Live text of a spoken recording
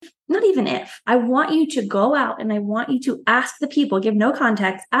not even if, I want you to go out and I want you to ask the people, give no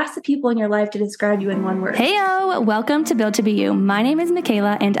context, ask the people in your life to describe you in one word. Heyo, welcome to Built to Be You. My name is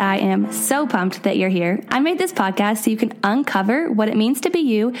Michaela and I am so pumped that you're here. I made this podcast so you can uncover what it means to be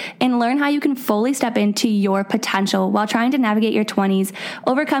you and learn how you can fully step into your potential while trying to navigate your 20s,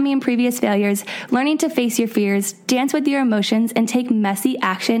 overcoming previous failures, learning to face your fears, dance with your emotions, and take messy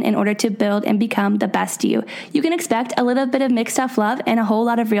action in order to build and become the best you. You can expect a little bit of mixed tough love and a whole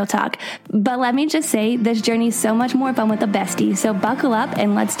lot of real talk. But let me just say, this journey is so much more fun with a bestie. So buckle up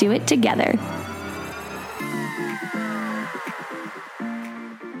and let's do it together.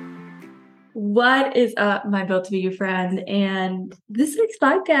 What is up, my Built to Be You friend? And this week's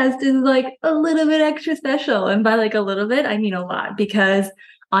podcast is like a little bit extra special. And by like a little bit, I mean a lot, because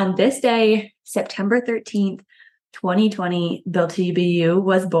on this day, September 13th, 2020, Built to Be You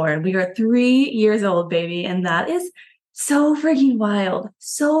was born. We are 3 years old, baby. And that is so freaking wild.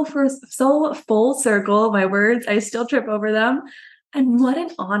 So full circle. My words, I still trip over them. And what an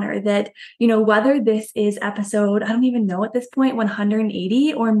honor that, whether this is episode, I don't even know at this point,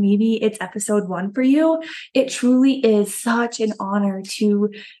 180, or maybe it's episode 1 for you, it truly is such an honor to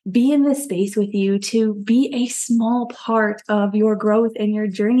be in this space with you, to be a small part of your growth and your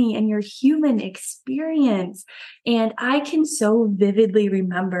journey and your human experience. And I can so vividly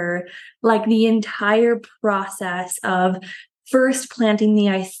remember like the entire process of first planting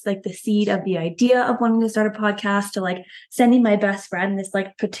the seed of the idea of wanting to start a podcast, to like sending my best friend this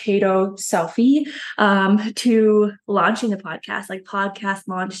like potato selfie, to launching the podcast, like podcast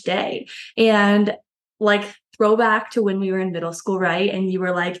launch day. And like throwback to when we were in middle school, right? And you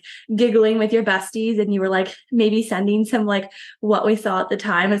were like giggling with your besties and you were like maybe sending some like what we saw at the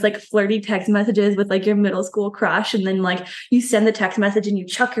time as like flirty text messages with like your middle school crush. And then like you send the text message and you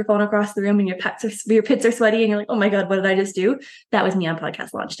chuck your phone across the room and your pits are sweaty and you're like, oh my God, what did I just do? That was me on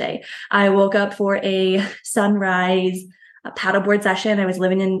podcast launch day. I woke up for a sunrise paddleboard session. I was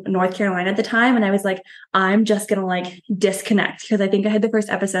living in North Carolina at the time. And I was like, I'm just going to like disconnect, because I think I had the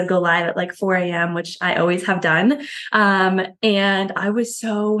first episode go live at like 4 a.m., which I always have done. And I was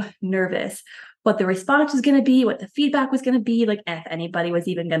so nervous what the response was going to be, what the feedback was going to be, like if anybody was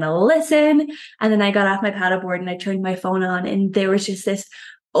even going to listen. And then I got off my paddleboard and I turned my phone on and there was just this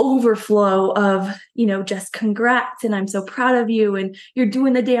overflow of, just congrats and I'm so proud of you and you're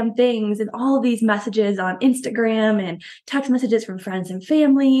doing the damn things, and all of these messages on Instagram and text messages from friends and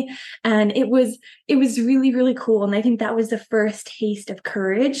family. And it was really, really cool. And I think that was the first taste of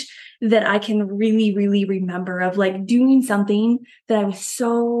courage that I can really, really remember, of like doing something that I was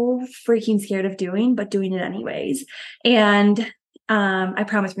so freaking scared of doing, but doing it anyways. And I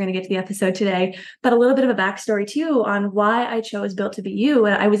promise we're going to get to the episode today, but a little bit of a backstory too on why I chose Built to Be You.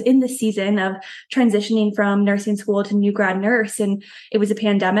 I was in the season of transitioning from nursing school to new grad nurse, and it was a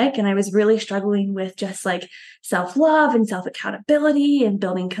pandemic, and I was really struggling with just like self-love and self-accountability and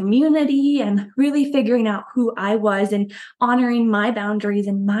building community and really figuring out who I was and honoring my boundaries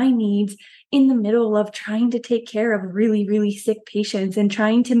and my needs in the middle of trying to take care of really, really sick patients and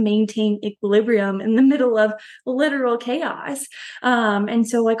trying to maintain equilibrium in the middle of literal chaos. And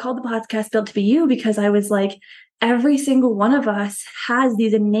so I called the podcast Built to Be You, because I was like, every single one of us has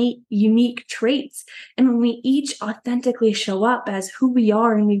these innate, unique traits. And when we each authentically show up as who we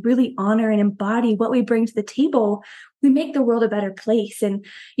are and we really honor and embody what we bring to the table, we make the world a better place. And,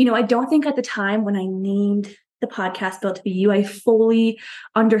 I don't think at the time when I named the podcast Built to Be You, I fully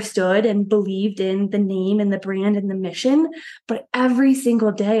understood and believed in the name and the brand and the mission. But every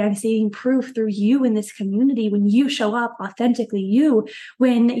single day I'm seeing proof through you in this community, when you show up authentically you,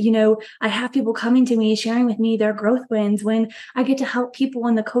 when, I have people coming to me, sharing with me their growth wins, when I get to help people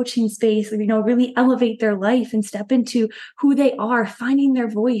in the coaching space, really elevate their life and step into who they are, finding their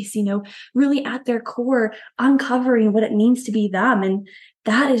voice, really at their core, uncovering what it means to be them. And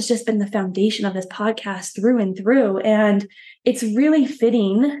that has just been the foundation of this podcast through and through. And it's really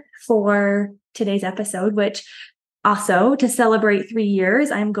fitting for today's episode, which also, to celebrate 3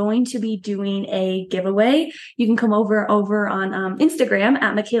 years, I'm going to be doing a giveaway. You can come over on Instagram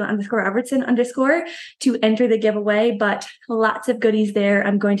at Michaela_Robertson_ to enter the giveaway, but lots of goodies there.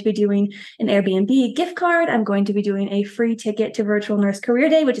 I'm going to be doing an Airbnb gift card. I'm going to be doing a free ticket to Virtual Nurse Career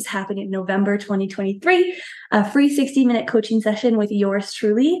Day, which is happening in November 2023, a free 60-minute coaching session with yours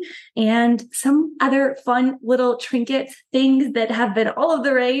truly, and some other fun little trinkets, things that have been all of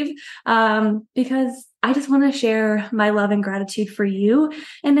the rave, because I just want to share my love and gratitude for you.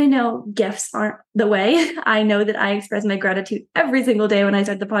 And I know gifts aren't the way. I know that I express my gratitude every single day when I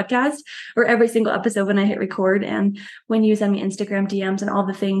start the podcast, or every single episode when I hit record, and when you send me Instagram DMs and all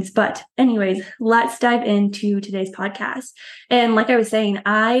the things. But anyways, let's dive into today's podcast. And like I was saying,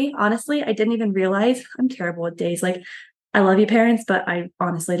 I didn't even realize I'm terrible with days. Like, I love you, parents, but I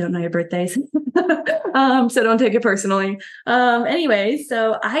honestly don't know your birthdays. So don't take it personally. Anyways,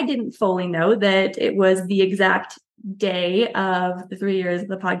 so I didn't fully know that it was the exact day of the 3 years of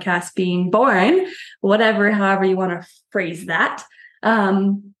the podcast being born, however you want to phrase that.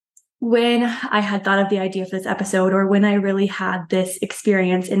 When I had thought of the idea for this episode, or when I really had this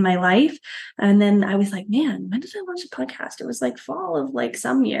experience in my life. And then I was like, man, when did I launch a podcast? It was like fall of like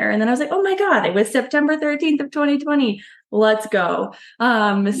some year. And then I was like, oh my God, it was September 13th of 2020. Let's go.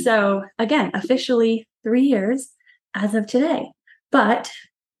 So again, officially 3 years as of today. But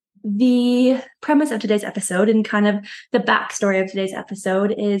the premise of today's episode and kind of the backstory of today's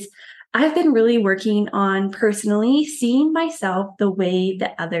episode is I've been really working on personally seeing myself the way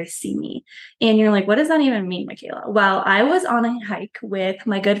that others see me. And you're like, what does that even mean, Michaela? Well, I was on a hike with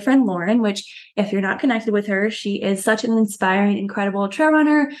my good friend Lauren, which if you're not connected with her, she is such an inspiring, incredible trail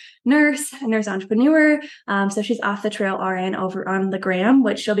runner, nurse entrepreneur. So she's Off the Trail RN over on the gram,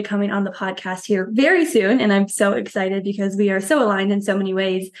 which she'll be coming on the podcast here very soon. And I'm so excited because we are so aligned in so many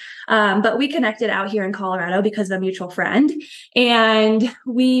ways. But we connected out here in Colorado because of a mutual friend. And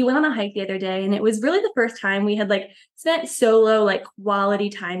we went on a hike the other day, and it was really the first time we had like spent solo, like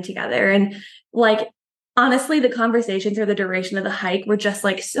quality time together. And like, honestly, the conversations or the duration of the hike were just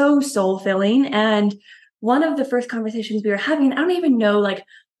like so soul filling. And one of the first conversations we were having, I don't even know like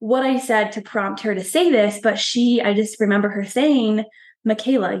what I said to prompt her to say this, but I just remember her saying,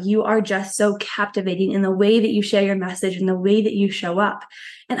 Michaela, you are just so captivating in the way that you share your message and the way that you show up.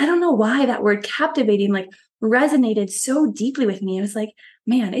 And I don't know why that word captivating like resonated so deeply with me. I was like,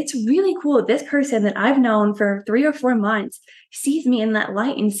 man, it's really cool that this person that I've known for 3 or 4 months sees me in that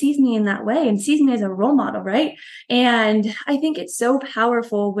light and sees me in that way and sees me as a role model, right? And I think it's so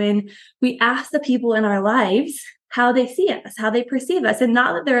powerful when we ask the people in our lives how they see us, how they perceive us, and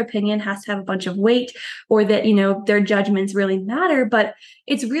not that their opinion has to have a bunch of weight or that, their judgments really matter, but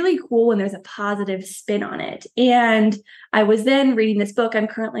it's really cool when there's a positive spin on it. And I was then reading this book. I'm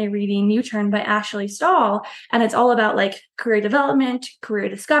currently reading U-Turn by Ashley Stahl, and it's all about like career development, career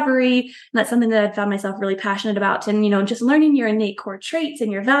discovery. And that's something that I've found myself really passionate about. And, just learning your innate core traits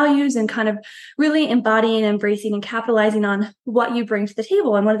and your values and kind of really embodying, embracing, and capitalizing on what you bring to the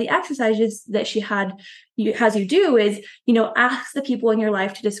table. And one of the exercises that she has you do is, ask the people in your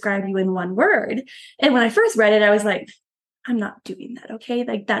life to describe you in one word. And when I first read it, I was like, I'm not doing that. Okay.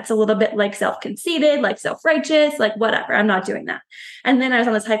 Like that's a little bit like self-conceited, like self-righteous, like whatever. I'm not doing that. And then I was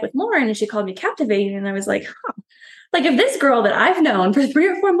on this hike with Lauren and she called me captivating. And I was like, like if this girl that I've known for 3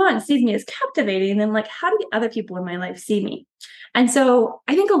 or 4 months sees me as captivating, then like, how do the other people in my life see me? And so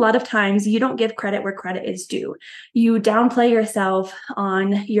I think a lot of times you don't give credit where credit is due. You downplay yourself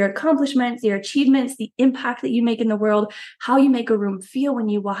on your accomplishments, your achievements, the impact that you make in the world, how you make a room feel when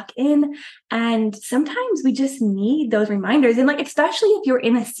you walk in. And sometimes we just need those reminders. And like, especially if you're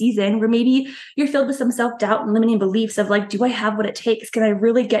in a season where maybe you're filled with some self-doubt and limiting beliefs of like, do I have what it takes? Can I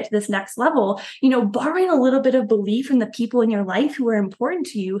really get to this next level? Borrowing a little bit of belief from the people in your life who are important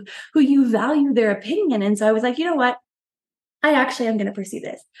to you, who you value their opinion. And so I was like, you know what? I actually am going to pursue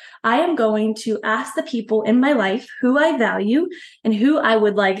this. I am going to ask the people in my life who I value and who I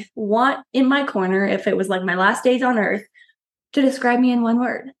would like want in my corner if it was like my last days on earth to describe me in one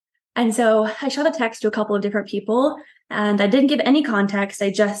word. And so I shot a text to a couple of different people and I didn't give any context. I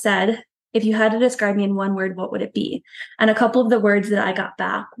just said, if you had to describe me in one word, what would it be? And a couple of the words that I got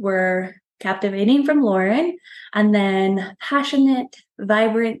back were captivating from Lauren, and then passionate,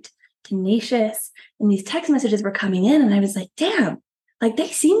 vibrant, tenacious. And these text messages were coming in and I was like, damn, like they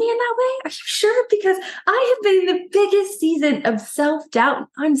see me in that way? Are you sure? Because I have been in the biggest season of self-doubt and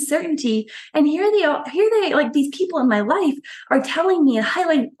uncertainty. And here they like these people in my life are telling me and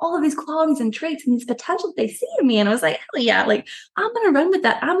highlighting all of these qualities and traits and these potential that they see in me. And I was like, hell yeah, like I'm going to run with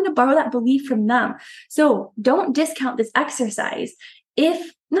that. I'm going to borrow that belief from them. So don't discount this exercise.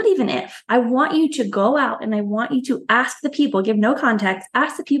 I want you to go out and I want you to ask the people, give no context,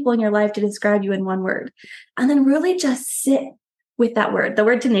 ask the people in your life to describe you in one word, and then really just sit with that word. The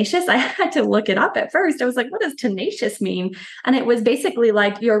word tenacious, I had to look it up at first. I was like, what does tenacious mean? And it was basically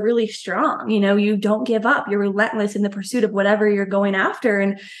like, you're really strong. You don't give up. You're relentless in the pursuit of whatever you're going after.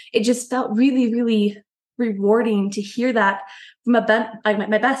 And it just felt really, really rewarding to hear that from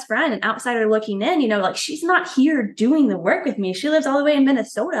my best friend, an outsider looking in, like she's not here doing the work with me. She lives all the way in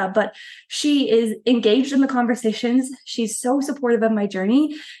Minnesota, but she is engaged in the conversations. She's so supportive of my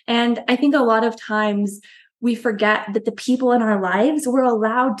journey. And I think a lot of times we forget that the people in our lives, we're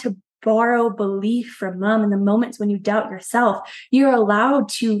allowed to borrow belief from them in the moments when you doubt yourself. You're allowed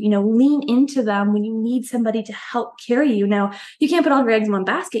to, lean into them when you need somebody to help carry you. Now, you can't put all your eggs in one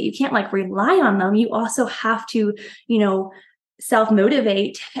basket. You can't rely on them. You also have to,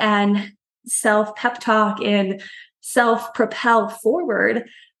 self-motivate and self-pep talk and self-propel forward.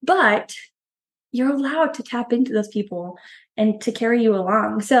 But you're allowed to tap into those people and to carry you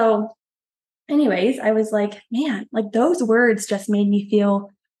along. So anyways, I was like, man, those words just made me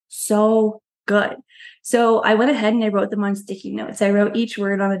feel so good. So I went ahead and I wrote them on sticky notes. I wrote each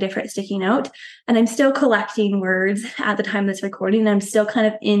word on a different sticky note, and I'm still collecting words at the time of this recording. I'm still kind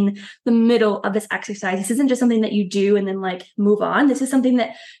of in the middle of this exercise. This isn't just something that you do and then move on. This is something that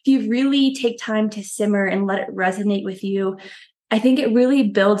if you really take time to simmer and let it resonate with you, I think it really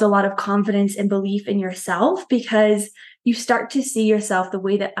builds a lot of confidence and belief in yourself, because you start to see yourself the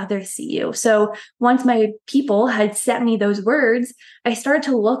way that others see you. So once my people had sent me those words, I started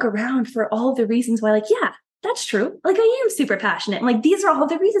to look around for all the reasons why, yeah, that's true. I am super passionate. These are all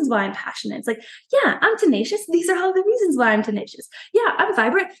the reasons why I'm passionate. It's yeah, I'm tenacious. These are all the reasons why I'm tenacious. Yeah, I'm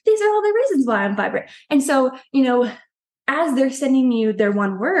vibrant. These are all the reasons why I'm vibrant. And so, as they're sending you their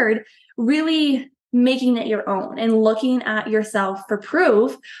one word, really making it your own and looking at yourself for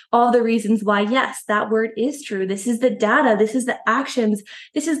proof, all the reasons why, yes, that word is true. This is the data. This is the actions.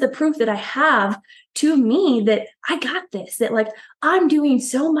 This is the proof that I have to me that I got this, that I'm doing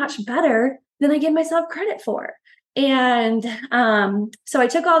so much better than I give myself credit for. And so I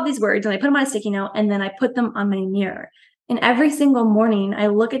took all these words and I put them on a sticky note, and then I put them on my mirror. And every single morning I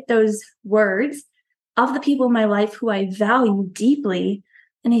look at those words of the people in my life who I value deeply,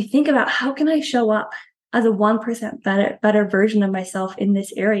 and I think about how can I show up as a 1% better version of myself in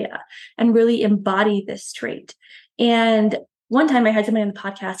this area and really embody this trait. And one time I had somebody on the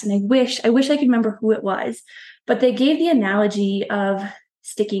podcast, and I wish I could remember who it was, but they gave the analogy of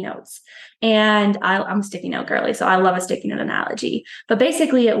sticky notes. And I'm a sticky note girly, so I love a sticky note analogy. But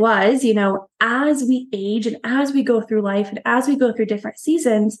basically it was, as we age and as we go through life and as we go through different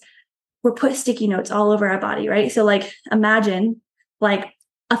seasons, we're put sticky notes all over our body, right? So imagine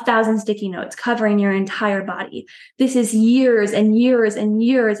 1,000 sticky notes covering your entire body. This is years and years and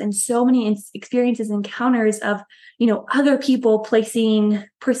years and so many experiences, encounters of, other people placing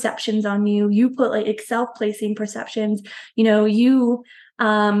perceptions on you. You put self-placing perceptions, you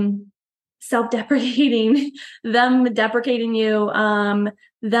self-deprecating, them deprecating you,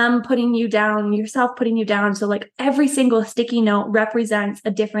 them putting you down, yourself putting you down. So every single sticky note represents a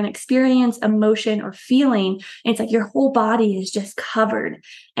different experience, emotion, or feeling. And it's your whole body is just covered.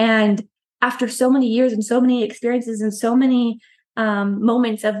 And after so many years and so many experiences and so many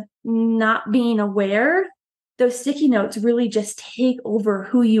moments of not being aware, those sticky notes really just take over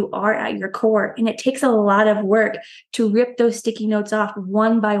who you are at your core. And it takes a lot of work to rip those sticky notes off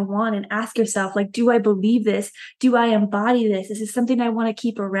one by one and ask yourself, do I believe this? Do I embody this? Is this something I want to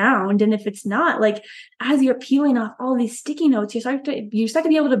keep around? And if it's not, as you're peeling off all these sticky notes, you start to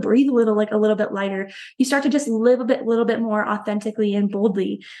be able to breathe a little bit lighter. You start to just live a little bit more authentically and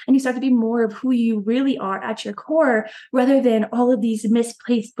boldly. And you start to be more of who you really are at your core, rather than all of these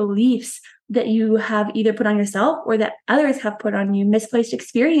misplaced beliefs that you have either put on yourself or that others have put on you, misplaced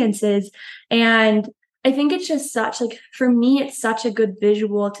experiences. And I think it's just for me, it's such a good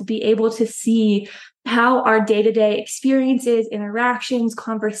visual to be able to see how our day-to-day experiences, interactions,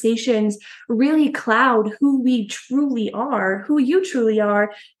 conversations really cloud who we truly are, who you truly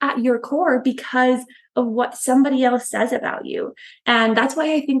are at your core, because of what somebody else says about you. And that's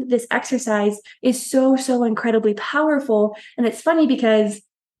why I think this exercise is so, so incredibly powerful. And it's funny because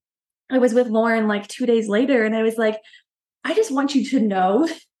I was with Lauren 2 days later, and I was I just want you to know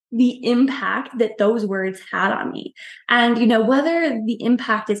the impact that those words had on me. And, whether the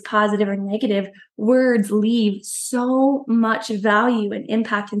impact is positive or negative, words leave so much value and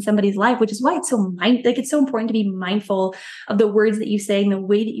impact in somebody's life, which is why it's so it's so important to be mindful of the words that you say and the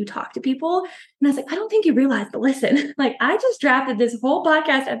way that you talk to people. And I was I don't think you realize, but listen, I just drafted this whole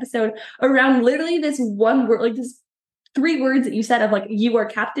podcast episode around literally this one word, this 3 words that you said of you are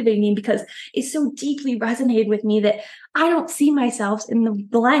captivating, because it so deeply resonated with me that I don't see myself in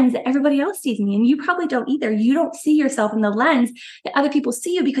the lens that everybody else sees me. And you probably don't either. You don't see yourself in the lens that other people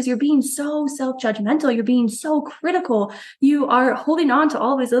see you, because you're being so self-judgmental. You're being so critical. You are holding on to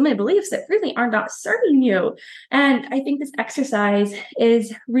all of these limited beliefs that really are not serving you. And I think this exercise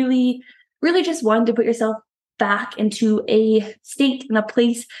is really really just wanting to put yourself back into a state and a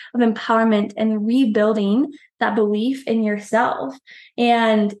place of empowerment and rebuilding that belief in yourself.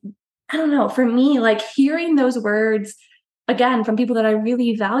 And I don't know, for me, like hearing those words again from people that I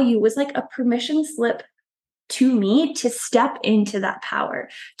really value was like a permission slip to me to step into that power,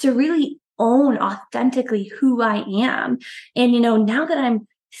 to really own authentically who I am. And, now that I'm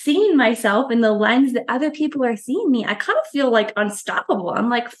seeing myself in the lens that other people are seeing me, I kind of feel like unstoppable. I'm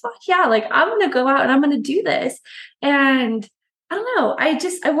like, fuck yeah, like I'm going to go out and I'm going to do this. And I don't know.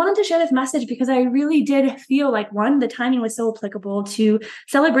 I wanted to share this message because I really did feel like one, the timing was so applicable to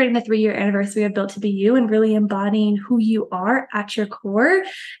celebrating the 3-year anniversary of Built to Be You and really embodying who you are at your core.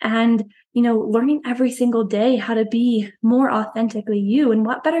 And learning every single day how to be more authentically you. And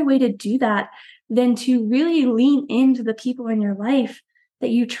what better way to do that than to really lean into the people in your life that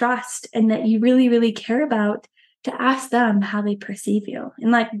you trust and that you really, really care about, to ask them how they perceive you.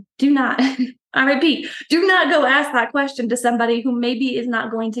 And like, do not, I repeat, do not go ask that question to somebody who maybe is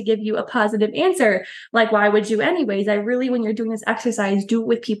not going to give you a positive answer. Like, why would you anyways? When you're doing this exercise, do it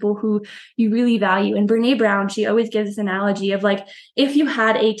with people who you really value. And Brene Brown, she always gives this analogy of like, if you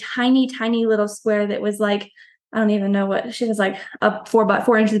had a tiny, tiny little square that was like, I don't even know what she was like, a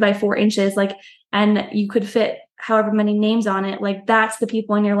 4 inches by 4 inches, like, and you could fit however many names on it, like that's the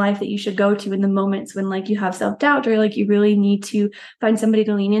people in your life that you should go to in the moments when like you have self-doubt or like you really need to find somebody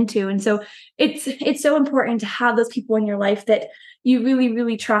to lean into. And so it's so important to have those people in your life that you really,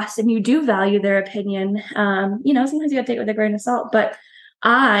 really trust and you do value their opinion. Sometimes you gotta take it with a grain of salt, but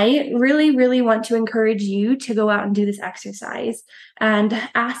I really, really want to encourage you to go out and do this exercise and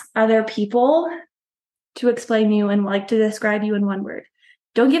ask other people to explain you and like to describe you in one word.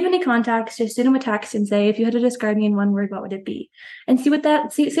 Don't give any context. Just send them a text and say, if you had to describe me in one word, what would it be? And see what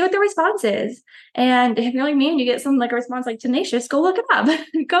the response is. And if you're like me and you get something like a response like tenacious, go look it up.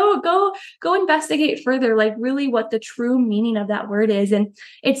 go investigate further, like really what the true meaning of that word is. And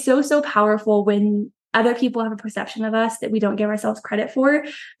it's so, so powerful when other people have a perception of us that we don't give ourselves credit for,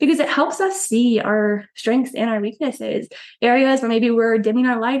 because it helps us see our strengths and our weaknesses, areas where maybe we're dimming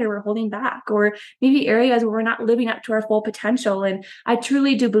our light or we're holding back, or maybe areas where we're not living up to our full potential. And I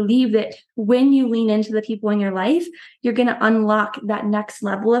truly do believe that when you lean into the people in your life, you're going to unlock that next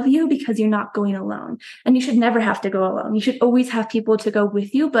level of you because you're not going alone. And you should never have to go alone. You should always have people to go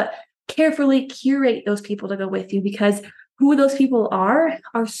with you, but carefully curate those people to go with you, because who those people are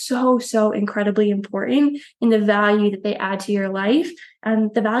so, so incredibly important in the value that they add to your life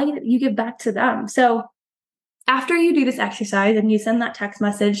and the value that you give back to them. So after you do this exercise and you send that text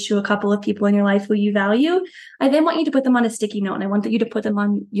message to a couple of people in your life who you value, I then want you to put them on a sticky note, and I want you to put them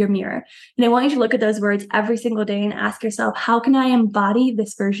on your mirror. And I want you to look at those words every single day and ask yourself, how can I embody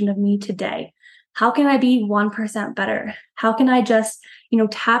this version of me today? How can I be 1% better? How can I just,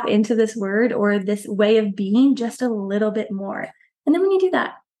 tap into this word or this way of being just a little bit more? And then when you do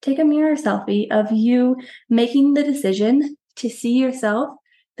that, take a mirror selfie of you making the decision to see yourself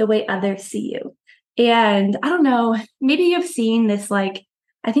the way others see you. And I don't know, maybe you've seen this, like,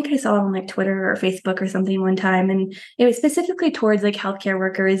 I think I saw it on like Twitter or Facebook or something one time, and it was specifically towards like healthcare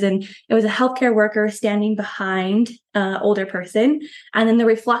workers. And it was a healthcare worker standing behind an older person. And then the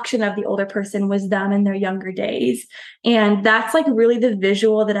reflection of the older person was them in their younger days. And that's like really the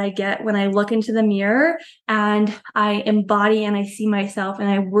visual that I get when I look into the mirror and I embody and I see myself, and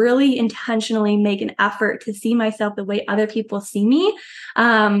I really intentionally make an effort to see myself the way other people see me.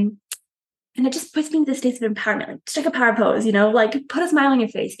 And it just puts me into the states of empowerment. Like, strike a power pose, like put a smile on your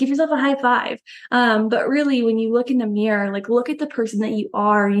face, give yourself a high five. But really, when you look in the mirror, like look at the person that you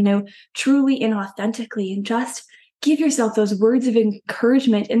are, truly and authentically, and just give yourself those words of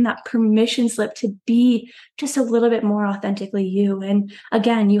encouragement and that permission slip to be just a little bit more authentically you. And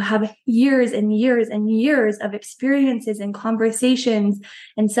again, you have years and years and years of experiences and conversations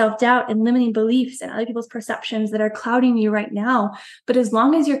and self-doubt and limiting beliefs and other people's perceptions that are clouding you right now. But as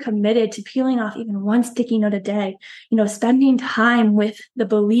long as you're committed to peeling off even one sticky note a day, spending time with the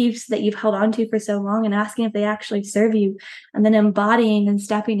beliefs that you've held on to for so long and asking if they actually serve you, and then embodying and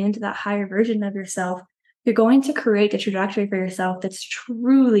stepping into that higher version of yourself, you're going to create a trajectory for yourself that's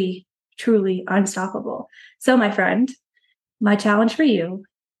truly, truly unstoppable. So my friend, my challenge for you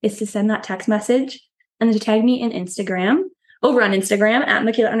is to send that text message and then to tag me in Instagram, over on Instagram at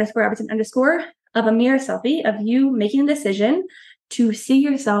Michaela_Robertson_ of a mirror selfie of you making a decision to see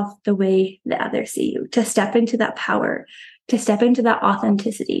yourself the way that others see you, to step into that power, to step into that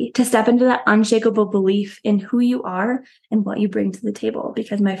authenticity, to step into that unshakable belief in who you are and what you bring to the table.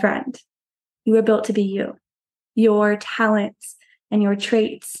 Because my friend, you are built to be you. Your talents and your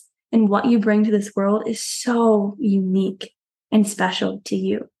traits and what you bring to this world is so unique and special to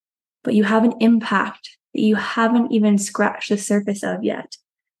you. but you have an impact that you haven't even scratched the surface of yet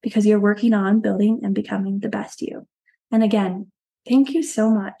because you're working on building and becoming the best you. And again, thank you so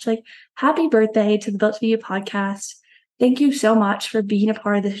much. Like, happy birthday to the Built to Be You podcast. Thank you so much for being a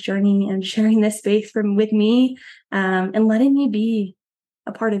part of this journey and sharing this space with me, and letting me be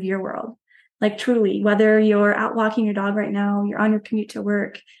a part of your world. Like, truly, whether you're out walking your dog right now, you're on your commute to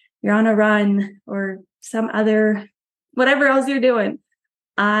work, you're on a run, or some other, whatever else you're doing,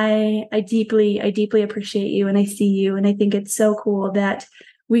 I deeply appreciate you, and I see you. And I think it's so cool that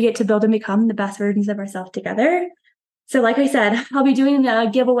we get to build and become the best versions of ourselves together. So like I said, I'll be doing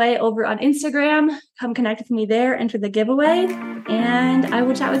a giveaway over on Instagram. Come connect with me there, enter the giveaway, and I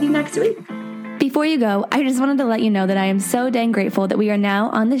will chat with you next week. Before you go, I just wanted to let you know that I am so dang grateful that we are now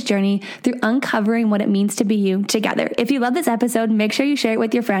on this journey through uncovering what it means to be you together. If you love this episode, make sure you share it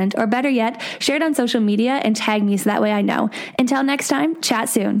with your friend, or better yet, share it on social media and tag me so that way I know. Until next time, chat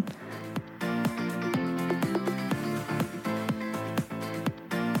soon.